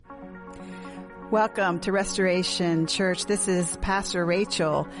Welcome to Restoration Church. This is Pastor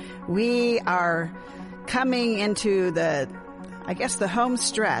Rachel. We are coming into the home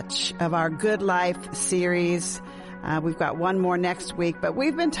stretch of our Good Life series. We've got one more next week, but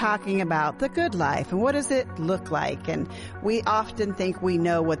we've been talking about the good life and what does it look like? And we often think we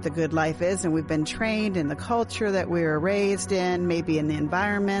know what the good life is, and we've been trained in the culture that we were raised in, maybe in the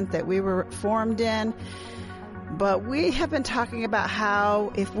environment that we were formed in. But we have been talking about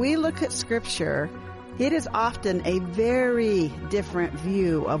how if we look at Scripture, it is often a very different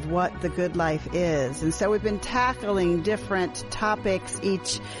view of what the good life is. And so we've been tackling different topics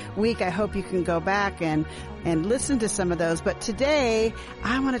each week. I hope you can go back and listen to some of those. But today,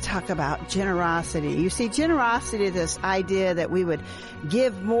 I want to talk about generosity. You see, generosity is this idea that we would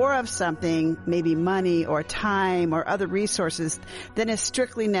give more of something, maybe money or time or other resources, than is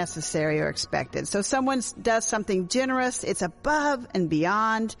strictly necessary or expected. So someone does something generous, it's above and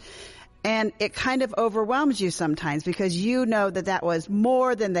beyond, and it kind of overwhelms you sometimes because you know that that was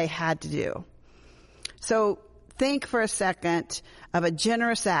more than they had to do. So think for a second of a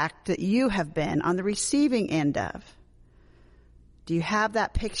generous act that you have been on the receiving end of. Do you have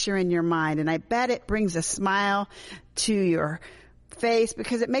that picture in your mind? And I bet it brings a smile to your face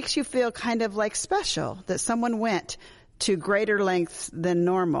because it makes you feel kind of like special that someone went to greater lengths than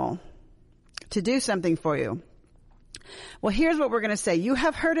normal to do something for you. Well, here's what we're going to say. You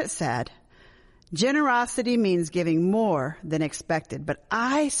have heard it said, generosity means giving more than expected. But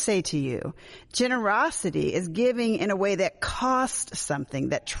I say to you, generosity is giving in a way that costs something,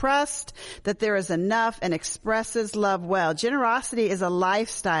 that trusts that there is enough and expresses love well. Generosity is a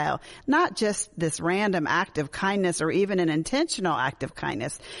lifestyle, not just this random act of kindness or even an intentional act of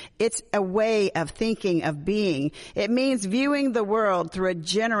kindness. It's a way of thinking, of being. It means viewing the world through a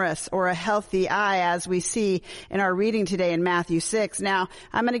generous or a healthy eye, as we see in our reading today in Matthew 6. Now,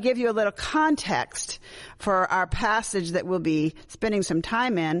 I'm going to give you a little context for our passage that we'll be spending some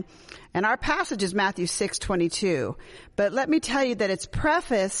time in. And our passage is Matthew 6:22. But let me tell you that it's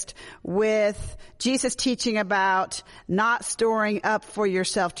prefaced with Jesus teaching about not storing up for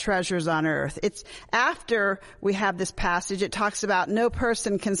yourself treasures on earth. It's after we have this passage, it talks about no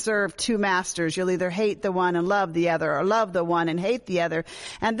person can serve two masters. You'll either hate the one and love the other, or love the one and hate the other.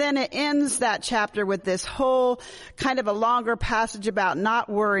 And then it ends that chapter with this whole kind of a longer passage about not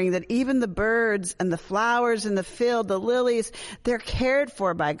worrying, that even the birds and the flowers in the field, the lilies, they're cared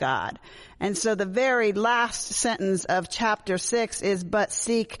for by God. And so the very last sentence of chapter 6 is, but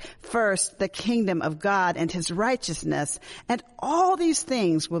seek first the kingdom of God and his righteousness, and all these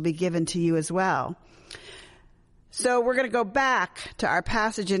things will be given to you as well. So we're going to go back to our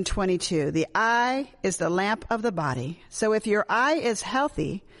passage in 22. The eye is the lamp of the body. So if your eye is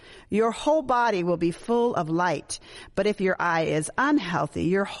healthy, your whole body will be full of light. But if your eye is unhealthy,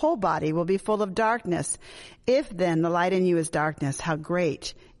 your whole body will be full of darkness. If then the light in you is darkness, how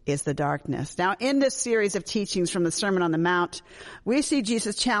great is the darkness. Now, in this series of teachings from the Sermon on the Mount, we see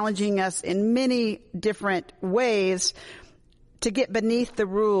Jesus challenging us in many different ways to get beneath the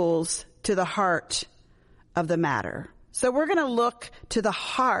rules to the heart of the matter. So we're going to look to the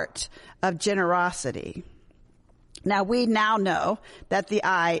heart of generosity. Now, we now know that the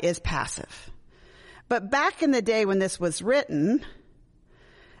eye is passive. But back in the day when this was written,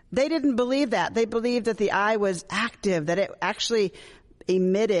 they didn't believe that. They believed that the eye was active, that it actually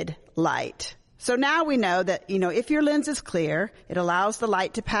emitted light. So now we know that, if your lens is clear, it allows the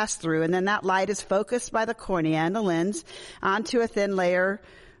light to pass through, and then that light is focused by the cornea and the lens onto a thin layer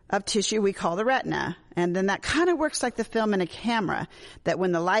of tissue we call the retina. And then that kind of works like the film in a camera, that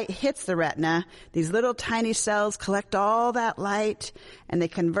when the light hits the retina, these little tiny cells collect all that light and they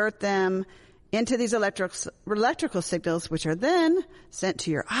convert them into these electrical signals, which are then sent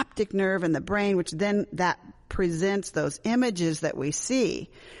to your optic nerve in the brain, which then that presents those images that we see.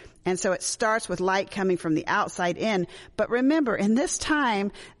 And so it starts with light coming from the outside in. But remember, in this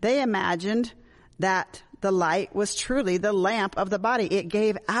time, they imagined that the light was truly the lamp of the body. It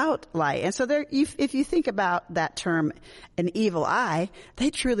gave out light. And so if you think about that term, an evil eye, they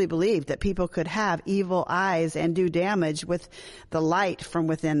truly believed that people could have evil eyes and do damage with the light from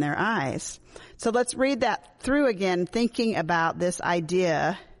within their eyes. So let's read that through again, thinking about this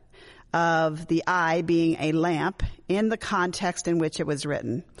idea of the eye being a lamp in the context in which it was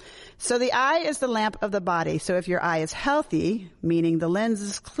written. So the eye is the lamp of the body. So if your eye is healthy, meaning the lens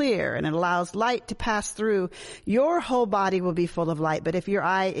is clear and it allows light to pass through, your whole body will be full of light. But if your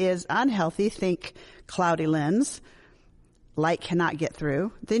eye is unhealthy, think cloudy lens, light cannot get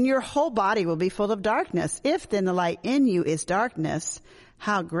through, then your whole body will be full of darkness. If then the light in you is darkness,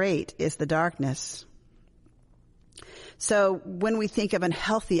 how great is the darkness? So when we think of an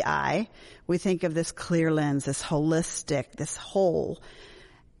healthy eye, we think of this clear lens, this holistic, this whole,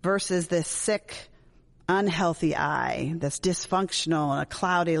 versus this sick, unhealthy eye that's dysfunctional and a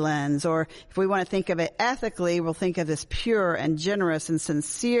cloudy lens. Or if we want to think of it ethically, we'll think of this pure and generous and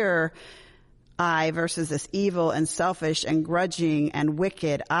sincere eye versus this evil and selfish and grudging and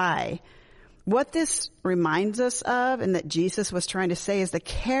wicked eye. What this reminds us of, and that Jesus was trying to say, is the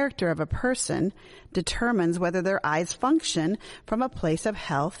character of a person determines whether their eyes function from a place of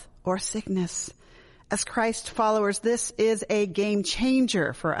health or sickness. As Christ followers, this is a game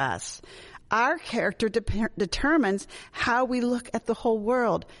changer for us. Our character determines how we look at the whole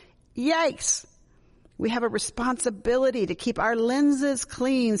world. Yikes! We have a responsibility to keep our lenses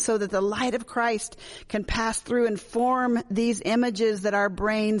clean so that the light of Christ can pass through and form these images that our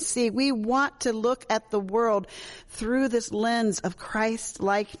brains see. We want to look at the world through this lens of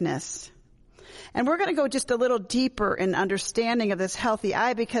Christ-likeness. And we're going to go just a little deeper in understanding of this healthy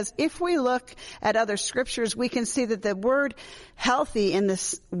eye, because if we look at other scriptures, we can see that the word healthy in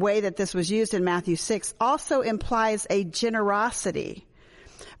this way that this was used in Matthew 6 also implies a generosity.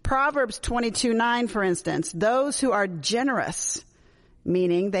 Proverbs 22:9, for instance, those who are generous,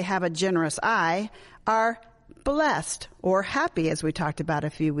 meaning they have a generous eye, are blessed or happy, as we talked about a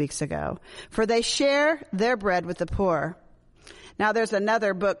few weeks ago, for they share their bread with the poor. Now, there's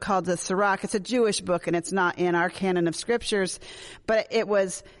another book called the Sirach. It's a Jewish book, and it's not in our canon of scriptures, but it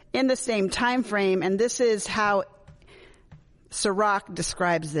was in the same time frame, and this is how Sirach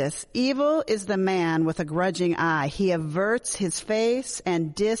describes this. Evil is the man with a grudging eye. He averts his face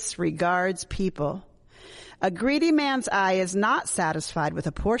and disregards people. A greedy man's eye is not satisfied with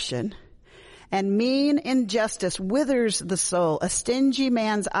a portion, and mean injustice withers the soul. A stingy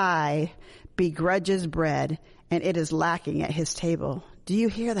man's eye begrudges bread, and it is lacking at his table. Do you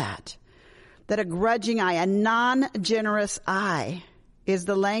hear that? That a grudging eye, a non-generous eye, is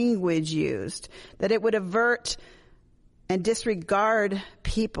the language used. That it would avert and disregard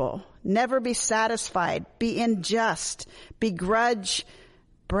people, never be satisfied, be unjust, begrudge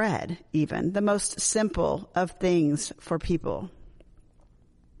bread even, the most simple of things for people.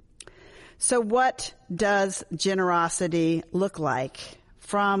 So what does generosity look like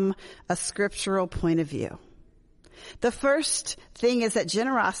from a scriptural point of view? The first thing is that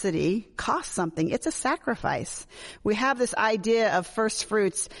generosity costs something. It's a sacrifice. We have this idea of first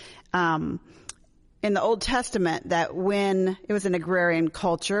fruits in the Old Testament, that when it was an agrarian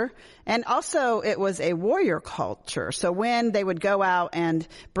culture, and also it was a warrior culture. So when they would go out and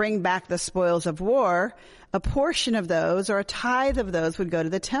bring back the spoils of war, a portion of those, or a tithe of those, would go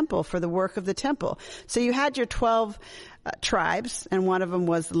to the temple for the work of the temple. So you had your 12 tribes, and one of them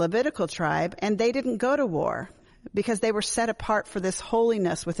was the Levitical tribe, and they didn't go to war because they were set apart for this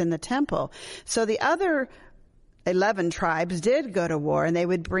holiness within the temple. So the other 11 tribes did go to war, and they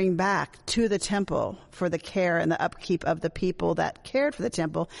would bring back to the temple for the care and the upkeep of the people that cared for the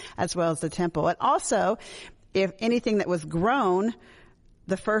temple, as well as the temple. And also, if anything that was grown,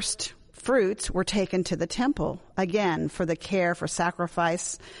 the first fruits were taken to the temple, again, for the care, for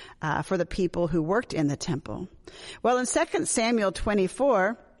sacrifice, for the people who worked in the temple. Well, in 2 Samuel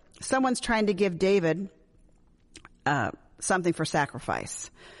 24, someone's trying to give David something for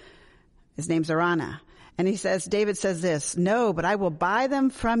sacrifice. His name's Araunah. And David says this, "No, but I will buy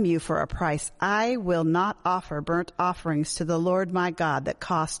them from you for a price. I will not offer burnt offerings to the Lord my God that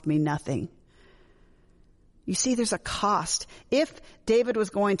cost me nothing." You see, there's a cost. If David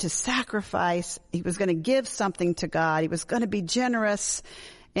was going to sacrifice, he was going to give something to God, he was going to be generous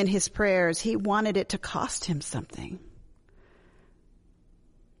in his prayers, he wanted it to cost him something.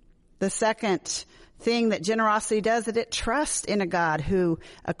 The second thing that generosity does, that it trusts in a God who,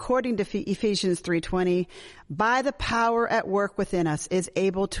 according to Ephesians 3:20, by the power at work within us, is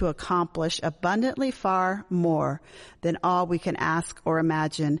able to accomplish abundantly far more than all we can ask or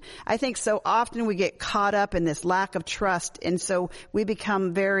imagine. I think so often we get caught up in this lack of trust, and so we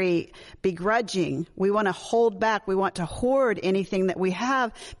become very begrudging. We want to hold back. We want to hoard anything that we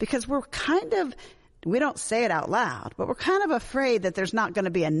have, because we don't say it out loud, but we're kind of afraid that there's not going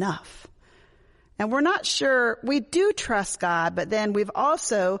to be enough. And we're not sure. We do trust God, but then we've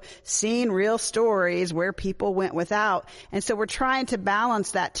also seen real stories where people went without. And so we're trying to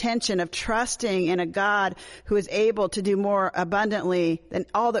balance that tension of trusting in a God who is able to do more abundantly than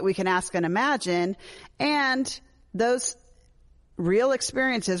all that we can ask and imagine, and those real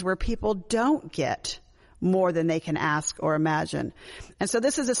experiences where people don't get more than they can ask or imagine. And so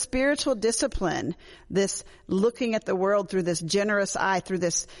this is a spiritual discipline, this looking at the world through this generous eye,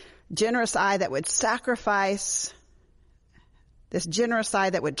 that would sacrifice, this generous eye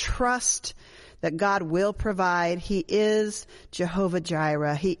that would trust, that God will provide. He is Jehovah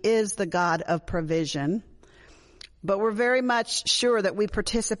Jireh. He is the God of provision. But we're very much sure that we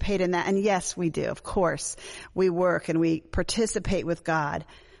participate in that. And yes, we do. Of course, we work and we participate with God.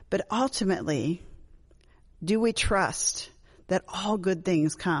 But ultimately, do we trust that all good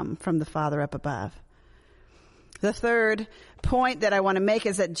things come from the Father up above? The third point that I want to make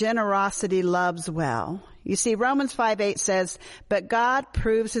is that generosity loves well. You see, Romans 5:8 says, but God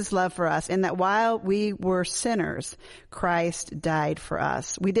proves his love for us in that while we were sinners, Christ died for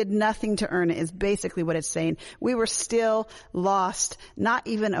us. We did nothing to earn it is basically what it's saying. We were still lost, not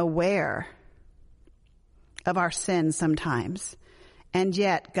even aware of our sins sometimes. And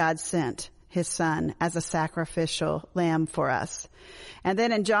yet God sent his son as a sacrificial lamb for us. And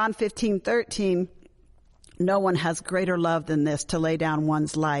then in John 15:13, no one has greater love than this, to lay down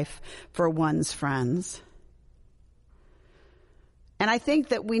one's life for one's friends. And I think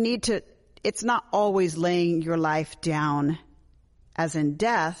that we need to, it's not always laying your life down as in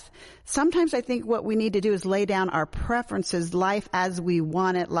death. Sometimes I think what we need to do is lay down our preferences, life as we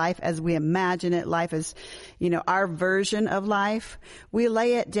want it, life as we imagine it, life as, our version of life. We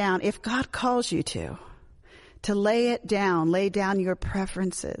lay it down. If God calls you to lay it down, lay down your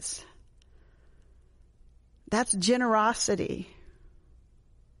preferences. That's generosity.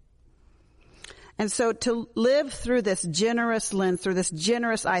 And so to live through this generous lens, through this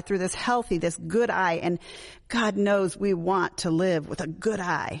generous eye, through this healthy, this good eye, and God knows we want to live with a good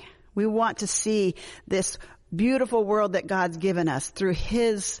eye. We want to see this beautiful world that God's given us through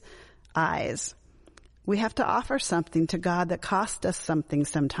his eyes. We have to offer something to God that costs us something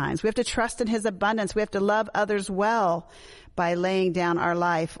sometimes. We have to trust in his abundance. We have to love others well by laying down our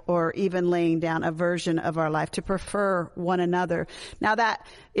life, or even laying down a version of our life, to prefer one another. Now that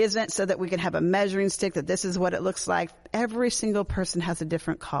isn't so that we can have a measuring stick that this is what it looks like. Every single person has a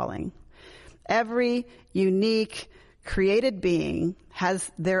different calling. Every unique created being has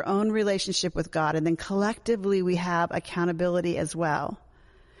their own relationship with God, and then collectively we have accountability as well.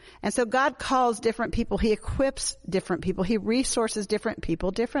 And so God calls different people. He equips different people. He resources different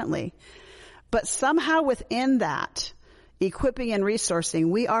people differently. But somehow within that equipping and resourcing,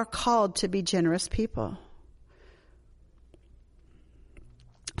 we are called to be generous people.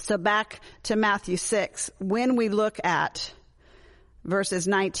 So back to Matthew 6, when we look at verses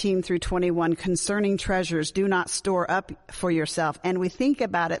 19 through 21 concerning treasures, do not store up for yourself. And we think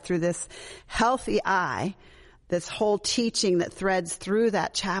about it through this healthy eye, this whole teaching that threads through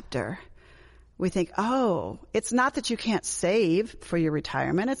that chapter. We think, oh, it's not that you can't save for your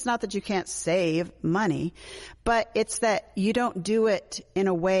retirement. It's not that you can't save money, but it's that you don't do it in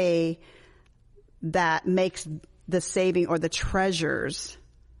a way that makes the saving or the treasures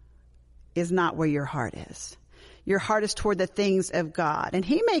is not where your heart is. Your heart is toward the things of God. And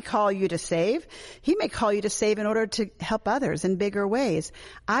he may call you to save. He may call you to save in order to help others in bigger ways.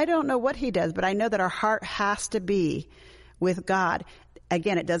 I don't know what he does, but I know that our heart has to be with God.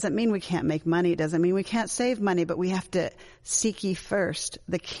 Again, it doesn't mean we can't make money. It doesn't mean we can't save money, but we have to seek ye first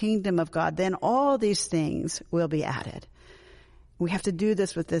the kingdom of God. Then all these things will be added. We have to do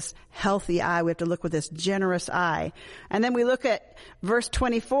this with this healthy eye. We have to look with this generous eye. And then we look at verse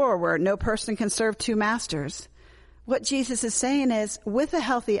 24, where no person can serve two masters. What Jesus is saying is, with a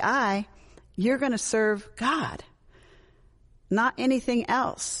healthy eye, you're going to serve God, not anything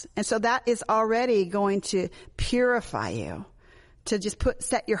else. And so that is already going to purify you, to just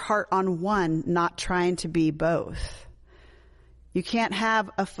set your heart on one, not trying to be both. You can't have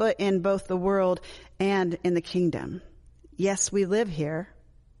a foot in both the world and in the kingdom. Yes, we live here.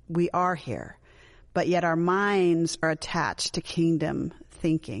 We are here. But yet our minds are attached to kingdom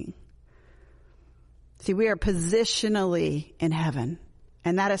thinking. See, we are positionally in heaven.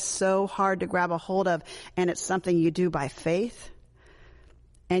 And that is so hard to grab a hold of. And it's something you do by faith.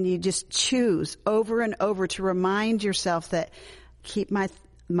 And you just choose over and over to remind yourself that keep my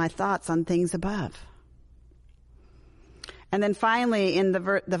thoughts on things above. And then finally, in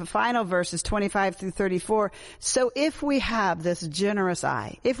the final verses, 25 through 34, so if we have this generous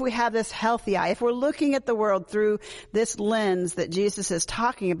eye, if we have this healthy eye, if we're looking at the world through this lens that Jesus is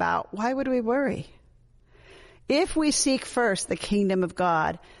talking about, why would we worry? If we seek first the kingdom of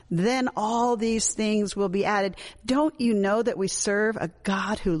God, then all these things will be added. Don't you know that we serve a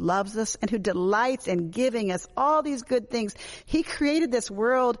God who loves us and who delights in giving us all these good things? He created this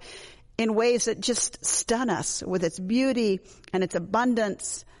world in ways that just stun us with its beauty and its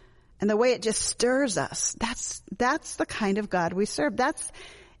abundance and the way it just stirs us. That's the kind of God we serve. That's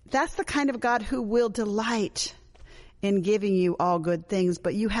the kind of God who will delight in giving you all good things,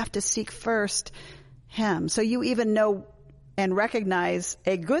 but you have to seek first him. So you even know and recognize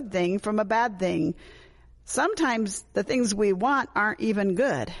a good thing from a bad thing. Sometimes the things we want aren't even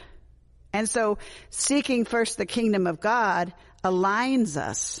good. And so seeking first the kingdom of God aligns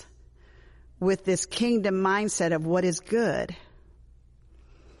us with this kingdom mindset of what is good.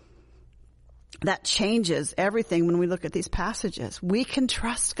 That changes everything when we look at these passages. We can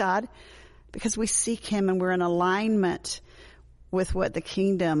trust God because we seek him and we're in alignment with what the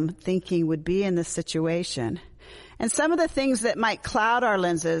kingdom thinking would be in this situation. And some of the things that might cloud our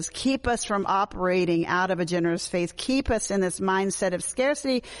lenses, keep us from operating out of a generous faith, keep us in this mindset of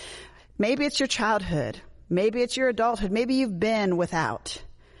scarcity. Maybe it's your childhood. Maybe it's your adulthood. Maybe you've been without.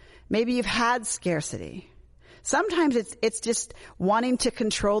 Maybe you've had scarcity. Sometimes it's just wanting to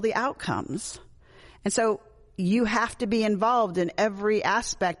control the outcomes. And so you have to be involved in every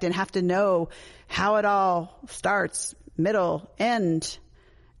aspect and have to know how it all starts, middle, end,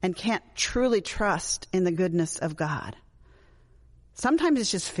 and can't truly trust in the goodness of God. Sometimes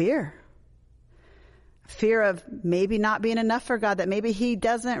it's just fear. Fear of maybe not being enough for God, that maybe he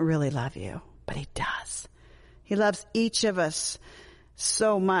doesn't really love you, but he does. He loves each of us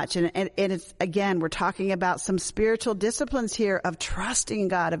so much. And it's, again, we're talking about some spiritual disciplines here of trusting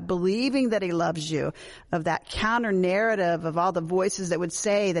God, of believing that he loves you, of that counter narrative of all the voices that would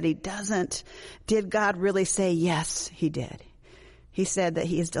say that he doesn't. Did God really say, yes, he did. He said that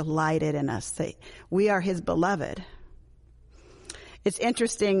he is delighted in us, that we are his beloved. It's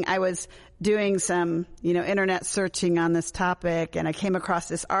interesting. I was doing some, internet searching on this topic, and I came across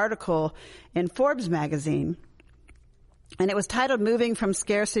this article in Forbes magazine. And it was titled Moving from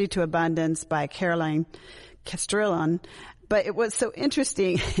Scarcity to Abundance by Caroline Castrillon. But it was so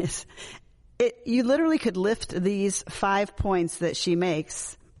interesting. You literally could lift these 5 points that she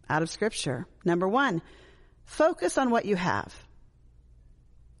makes out of Scripture. Number 1, focus on what you have.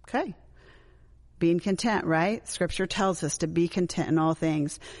 Okay. Being content, right? Scripture tells us to be content in all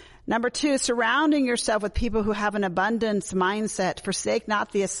things. Number 2, surrounding yourself with people who have an abundance mindset. Forsake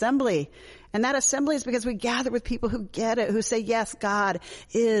not the assembly. And that assembly is because we gather with people who get it, who say, yes, God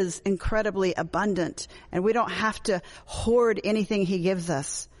is incredibly abundant. And we don't have to hoard anything he gives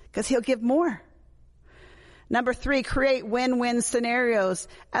us because he'll give more. Number 3, create win-win scenarios.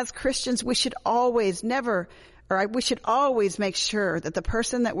 As Christians, we should always make sure that the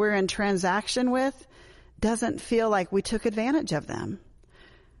person that we're in transaction with doesn't feel like we took advantage of them.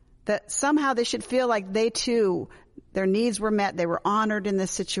 That somehow they should feel like they too, their needs were met, they were honored in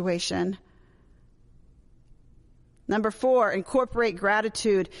this situation. Number 4, incorporate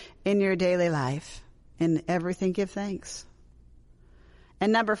gratitude in your daily life. In everything, give thanks.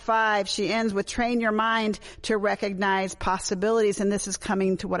 And number 5, she ends with train your mind to recognize possibilities. And this is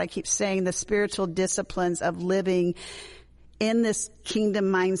coming to what I keep saying, the spiritual disciplines of living in this kingdom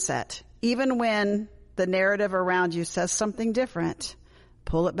mindset. Even when the narrative around you says something different,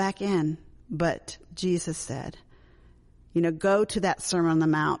 pull it back in. But Jesus said, go to that Sermon on the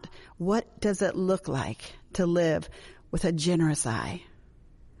Mount. What does it look like to live with a generous eye?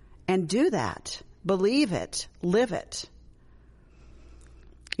 And do that. Believe it. Live it.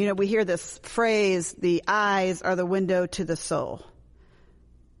 We hear this phrase, the eyes are the window to the soul.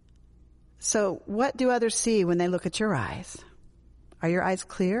 So what do others see when they look at your eyes? Are your eyes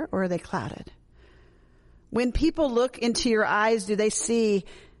clear or are they clouded? When people look into your eyes, do they see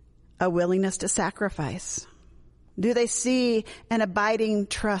a willingness to sacrifice? Do they see an abiding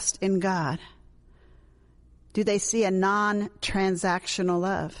trust in God? Do they see a non-transactional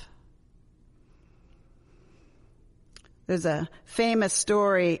love? There's a famous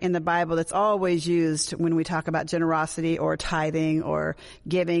story in the Bible that's always used when we talk about generosity or tithing or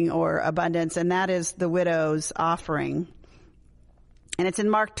giving or abundance, and that is the widow's offering. And it's in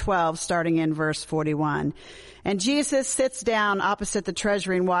Mark 12, starting in verse 41. And Jesus sits down opposite the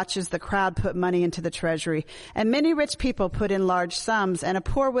treasury and watches the crowd put money into the treasury. And many rich people put in large sums. And a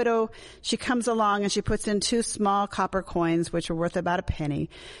poor widow, she comes along and she puts in 2 small copper coins, which are worth about a penny.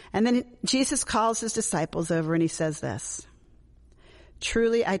 And then Jesus calls his disciples over and he says this,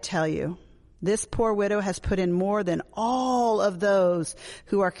 "Truly I tell you, this poor widow has put in more than all of those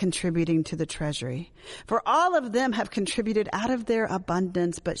who are contributing to the treasury. For all of them have contributed out of their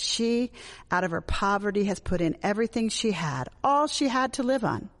abundance, but she, out of her poverty, has put in everything she had, all she had to live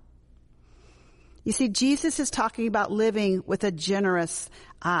on." You see, Jesus is talking about living with a generous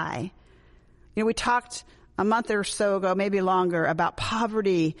eye. We talked a month or so ago, maybe longer, about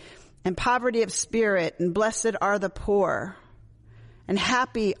poverty and poverty of spirit, and blessed are the poor. And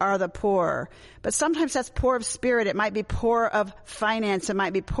happy are the poor. But sometimes that's poor of spirit. It might be poor of finance. It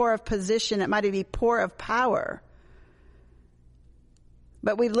might be poor of position. It might be poor of power.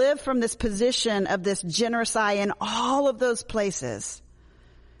 But we live from this position of this generous eye in all of those places.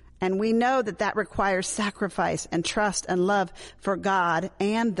 And we know that that requires sacrifice and trust and love for God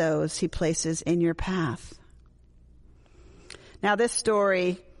and those he places in your path. Now, this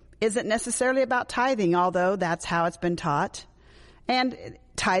story isn't necessarily about tithing, although that's how it's been taught. And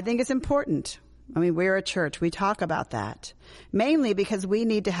tithing is important. I mean, we're a church. We talk about that. Mainly because we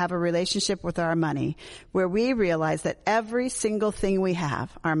need to have a relationship with our money where we realize that every single thing we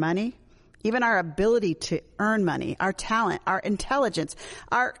have, our money, even our ability to earn money, our talent, our intelligence,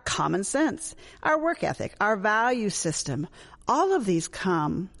 our common sense, our work ethic, our value system, all of these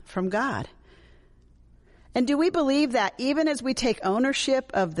come from God. And do we believe that even as we take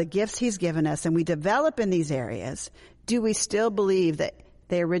ownership of the gifts he's given us and we develop in these areas, do we still believe that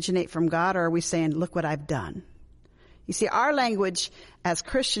they originate from God, or are we saying, look what I've done? You see, our language as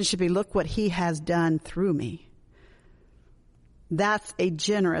Christians should be, look what he has done through me. That's a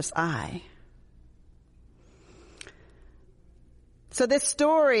generous eye. So this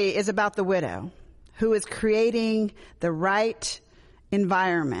story is about the widow who is creating the right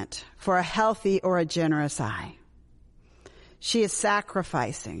environment for a healthy or a generous eye. She is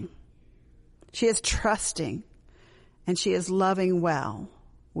sacrificing. She is trusting. And she is loving well,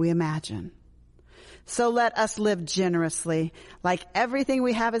 we imagine. So let us live generously, like everything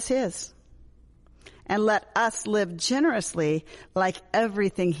we have is his. And let us live generously, like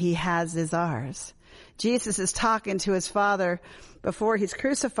everything he has is ours. Jesus is talking to his Father before he's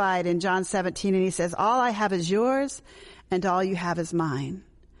crucified in John 17, and he says, all I have is yours, and all you have is mine.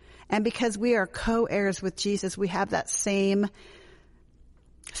 And because we are co-heirs with Jesus, we have that same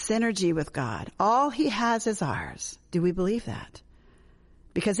synergy with God. All he has is ours. Do we believe that?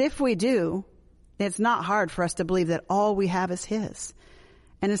 Because if we do, it's not hard for us to believe that all we have is his.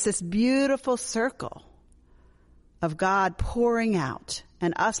 And it's this beautiful circle of God pouring out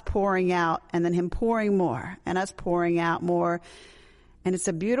and us pouring out and then him pouring more and us pouring out more. And it's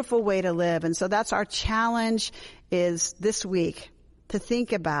a beautiful way to live. And so that's our challenge is this week to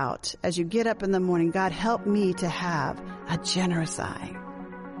think about as you get up in the morning, God, help me to have a generous eye.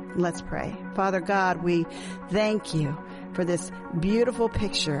 Let's pray. Father God, we thank you for this beautiful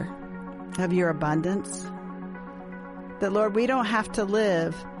picture of your abundance. That, Lord, we don't have to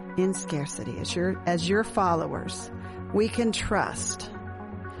live in scarcity. As your followers, we can trust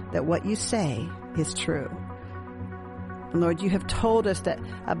that what you say is true. And Lord, you have told us that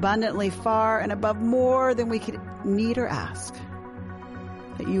abundantly far and above more than we could need or ask,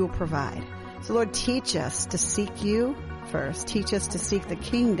 that you will provide. So, Lord, teach us to seek you first. Teach us to seek the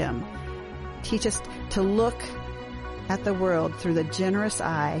kingdom. Teach us to look at the world through the generous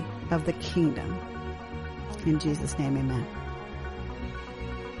eye of the kingdom. In Jesus' name, amen.